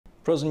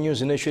President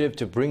Yoon's initiative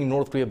to bring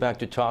North Korea back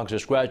to talks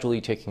is gradually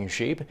taking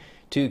shape.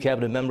 Two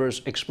cabinet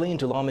members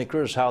explained to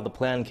lawmakers how the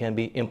plan can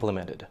be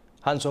implemented.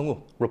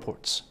 Seong-woo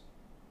reports.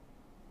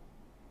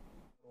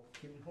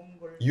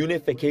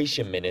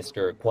 Unification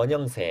Minister Kwon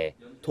Young-se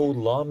told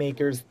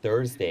lawmakers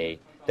Thursday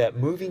that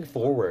moving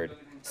forward,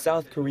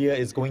 South Korea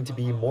is going to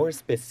be more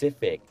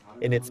specific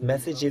in its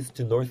messages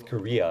to North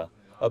Korea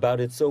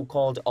about its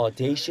so-called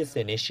audacious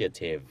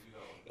initiative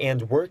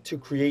and work to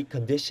create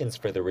conditions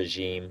for the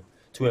regime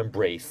to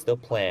embrace the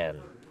plan.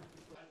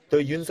 The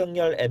Yoon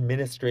Suk-yeol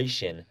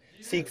Administration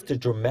seeks to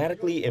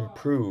dramatically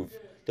improve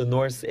the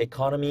North's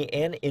economy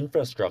and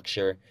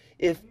infrastructure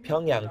if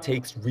Pyongyang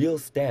takes real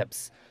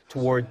steps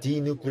toward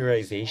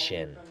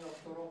denuclearization.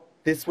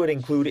 This would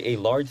include a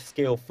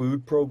large-scale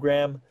food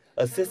program,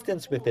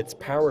 assistance with its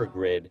power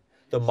grid,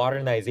 the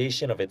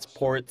modernization of its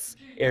ports,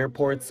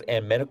 airports,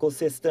 and medical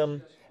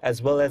system,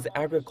 as well as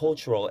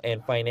agricultural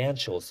and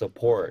financial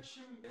support.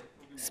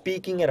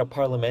 Speaking at a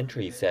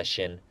parliamentary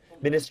session,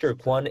 Minister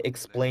Kwon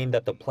explained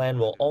that the plan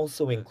will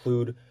also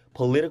include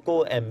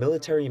political and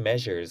military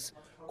measures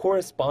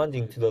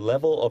corresponding to the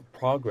level of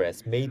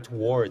progress made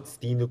towards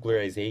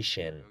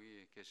denuclearization.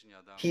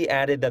 He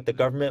added that the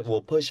government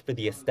will push for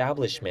the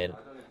establishment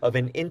of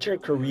an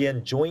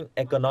inter-Korean Joint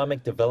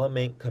Economic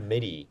Development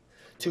Committee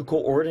to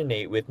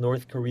coordinate with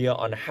North Korea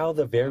on how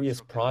the various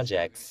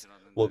projects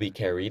will be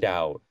carried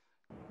out.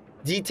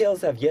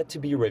 Details have yet to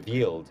be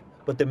revealed,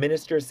 but the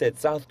minister said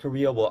South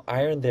Korea will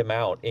iron them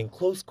out in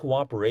close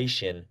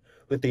cooperation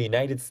with the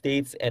United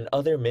States and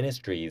other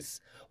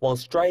ministries, while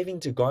striving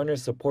to garner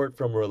support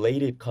from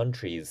related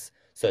countries,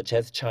 such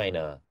as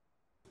China.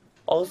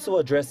 Also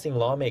addressing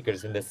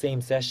lawmakers in the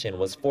same session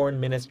was Foreign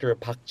Minister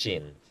Park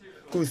Jin,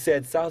 who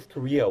said South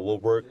Korea will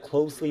work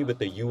closely with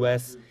the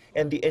U.S.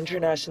 and the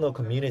international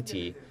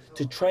community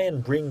to try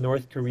and bring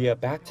North Korea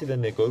back to the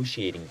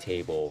negotiating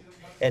table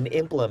and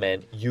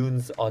implement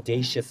Yoon's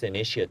audacious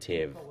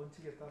initiative.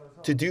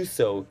 To do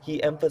so,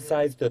 he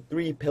emphasized the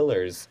three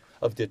pillars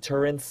of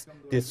deterrence,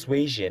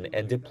 dissuasion,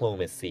 and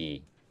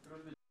diplomacy.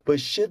 But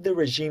should the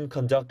regime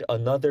conduct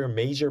another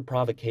major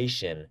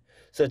provocation,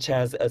 such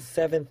as a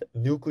seventh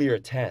nuclear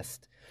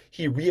test,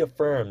 he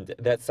reaffirmed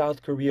that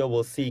South Korea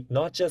will seek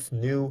not just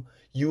new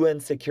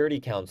UN Security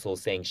Council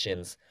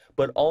sanctions,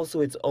 but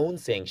also its own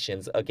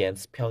sanctions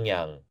against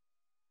Pyongyang.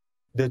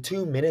 The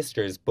two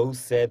ministers both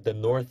said the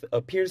North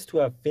appears to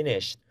have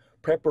finished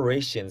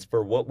preparations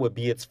for what would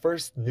be its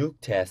first nuke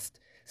test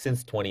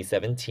since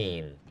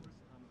 2017.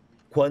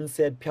 Kwon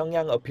said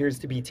Pyongyang appears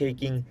to be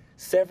taking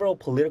several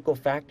political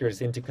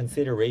factors into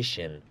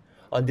consideration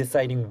on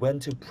deciding when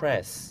to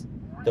press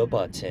the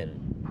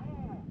button.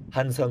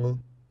 Seong-woo,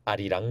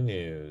 Arirang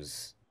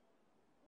News.